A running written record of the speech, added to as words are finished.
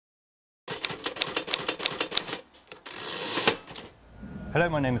Hello,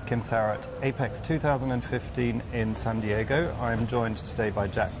 my name is Kim Sauer at APEX 2015 in San Diego. I'm joined today by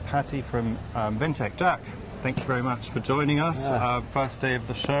Jack Pattie from Ventec. Jack, thank you very much for joining us. First day of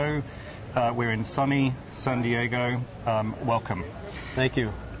the show. We're in sunny San Diego. Welcome. Thank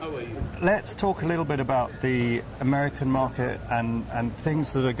you. Let's talk a little bit about the American market and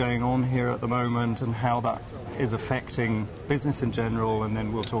things that are going on here at the moment and how that is affecting business in general, and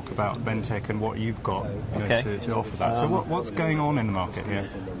then we'll talk about Ventec and what you've got to offer that. So what's going on in the market here?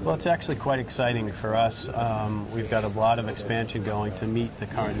 Well, it's actually quite exciting for us. We've got a lot of expansion going to meet the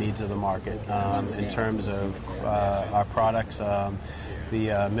current needs of the market in terms of our products.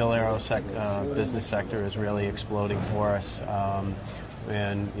 The mil-aero business sector is really exploding for us.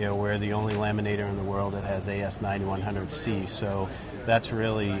 And we're the only laminator in the world that has AS9100C, so that's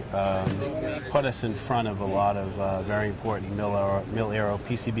really put us in front of a lot of very important mil-aero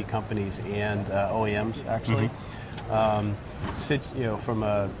PCB companies and OEMs, actually. From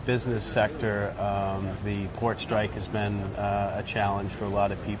a business sector, the port strike has been a challenge for a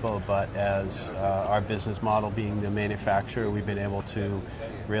lot of people, but as our business model being the manufacturer, we've been able to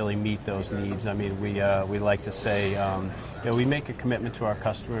really meet those needs. I mean, we like to say, we make a commitment to our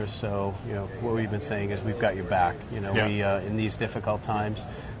customers, so what we've been saying is we've got your back. We in these difficult times,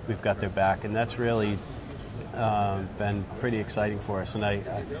 we've got their back, and that's really been pretty exciting for us. And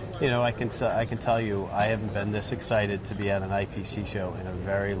I can tell you, I haven't been this excited to be at an IPC show in a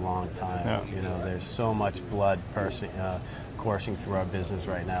very long time. There's so much blood coursing through our business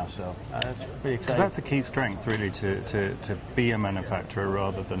right now, so that's pretty exciting. Because that's a key strength, really, to be a manufacturer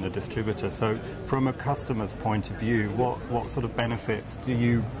rather than a distributor. So from a customer's point of view, what sort of benefits do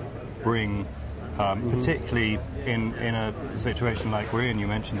you bring, particularly in a situation like we're in? You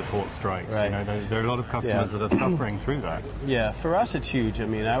mentioned the port strikes. Right. There are a lot of customers that are suffering through that. Yeah, for us it's huge. I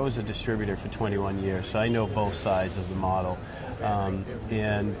mean, I was a distributor for 21 years, so I know both sides of the model.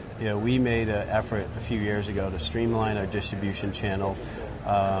 And we made an effort a few years ago to streamline our distribution channel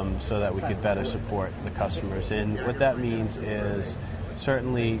so that we could better support the customers. And what that means is,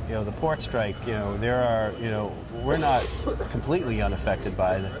 certainly, the port strike, we're not completely unaffected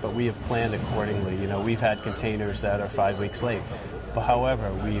by it, but we have planned accordingly. We've had containers that are 5 weeks late. But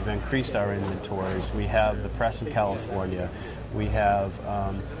however, we've increased our inventories. We have the press in California. We have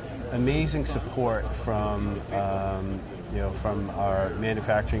amazing support from our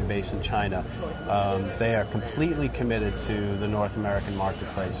manufacturing base in China. They are completely committed to the North American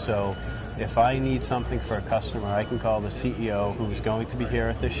marketplace. So if I need something for a customer, I can call the CEO, who's going to be here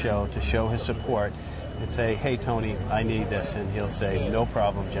at this show, to show his support and say, hey, Tony, I need this. And he'll say, no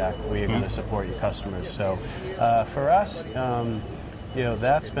problem, Jack. We are going to support your customers. So for us,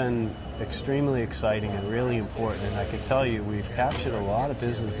 that's been extremely exciting and really important. And I can tell you, we've captured a lot of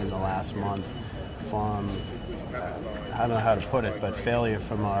business in the last month from, I don't know how to put it, but failure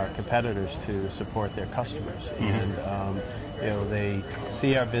from our competitors to support their customers. And they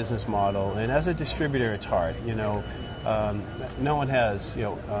see our business model, and as a distributor, it's hard. No one has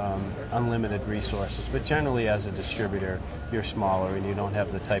unlimited resources, but generally, as a distributor, you're smaller and you don't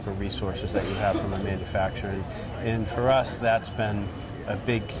have the type of resources that you have from a manufacturer. And for us, that's been a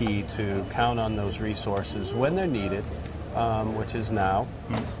big key, to count on those resources when they're needed, which is now.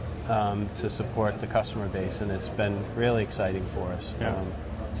 To support the customer base, and it's been really exciting for us.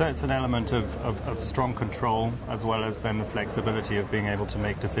 So it's an element of strong control, as well as then the flexibility of being able to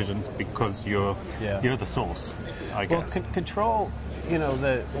make decisions because you're the source, I guess. Well, control,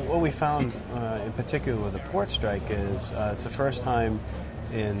 what we found in particular with the port strike is it's the first time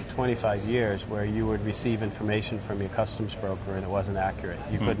in 25 years where you would receive information from your customs broker and it wasn't accurate.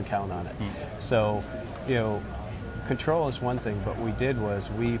 You couldn't count on it. So, control is one thing, but what we did was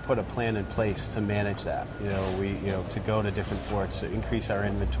we put a plan in place to manage that. To go to different ports, to increase our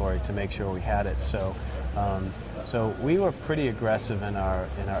inventory, to make sure we had it. So, so we were pretty aggressive in our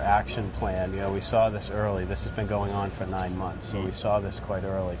action plan. We saw this early. This has been going on for 9 months, so we saw this quite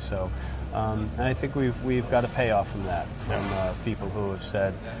early. So, and I think we've got a payoff from that, from people who have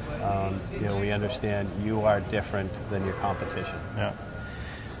said, we understand you are different than your competition. Yeah.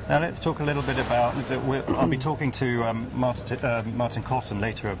 Now let's talk a little bit about, I'll be talking to Martin Cotton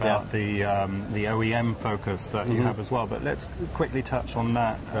later about the OEM focus that you have as well, but let's quickly touch on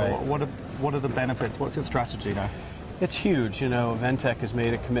that. Right. What are the benefits? What's your strategy now? It's huge. Ventec has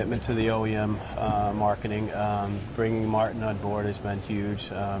made a commitment to the OEM marketing. Bringing Martin on board has been huge.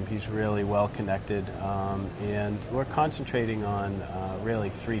 He's really well connected, and we're concentrating on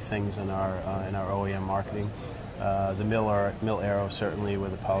really 3 things in our OEM marketing. The mil-aero, certainly, with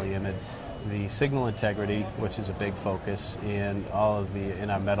the polyimide. the signal integrity, which is a big focus, and all of in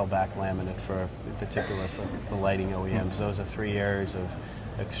our metal back laminate, in particular for the lighting OEMs. Those are 3 areas of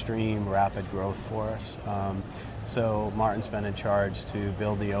extreme rapid growth for us. So Martin's been in charge to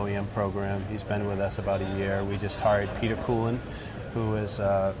build the OEM program. He's been with us about a year. We just hired Peter Coolin, who is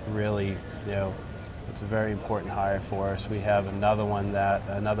really, it's a very important hire for us. We have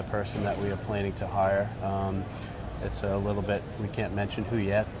another person that we are planning to hire. It's a little bit, we can't mention who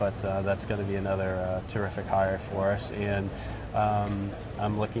yet, but that's going to be another terrific hire for us. And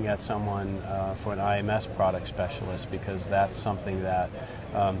I'm looking at someone for an IMS product specialist, because that's something that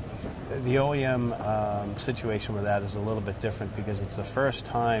the OEM situation with that is a little bit different, because it's the first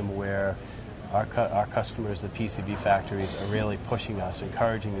time where our customers, the PCB factories, are really pushing us,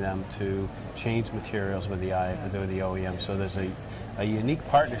 encouraging them to change materials with the OEM. So there's a unique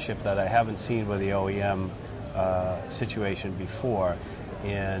partnership that I haven't seen with the OEM situation before,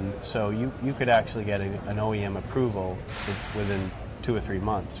 and so you could actually get an OEM approval within 2 or 3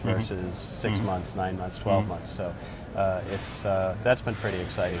 months versus 6 months, 9 months, 12 months. So that's been pretty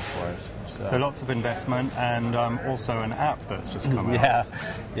exciting for us. So lots of investment, and also an app that's just come out.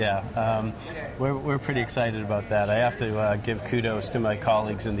 Yeah. We're pretty excited about that. I have to give kudos to my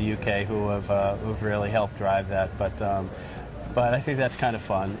colleagues in the UK who've really helped drive that. But I think that's kind of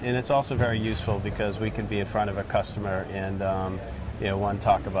fun, and it's also very useful because we can be in front of a customer and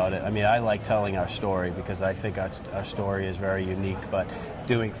talk about it. I mean, I like telling our story because I think our story is very unique, but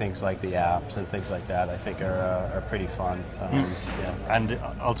doing things like the apps and things like that, I think are pretty fun. And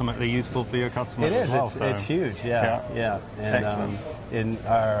ultimately useful for your customers. It is. As well, it's huge. Yeah. And in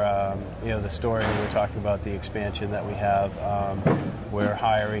our the story, we were talking about the expansion that we have. We're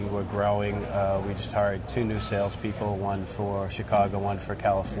hiring, we're growing. We just hired 2 new salespeople, one for Chicago, one for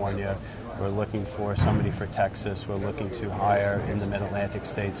California. We're looking for somebody for Texas. We're looking to hire in the Mid-Atlantic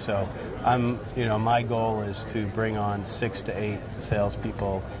states. So my goal is to bring on 6 to 8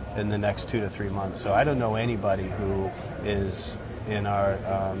 salespeople in the next 2 to 3 months. So I don't know anybody who is in our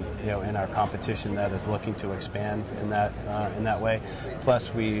competition that is looking to expand in that way.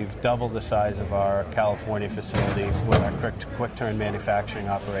 Plus, we've doubled the size of our California facility with our quick turn manufacturing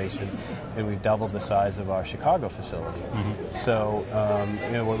operation, and we've doubled the size of our Chicago facility. So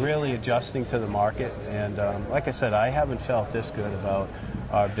we're really adjusting to the market, and like I said, I haven't felt this good about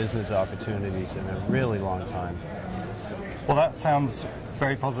our business opportunities in a really long time. Well, that sounds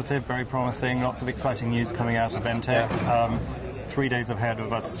very positive, very promising. Lots of exciting news coming out of Ventec. 3 days ahead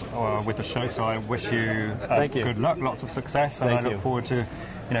of us with the show, so I wish you good luck, lots of success, and I look forward to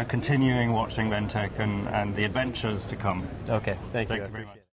continuing watching Ventec and the adventures to come. Okay, thank you very much.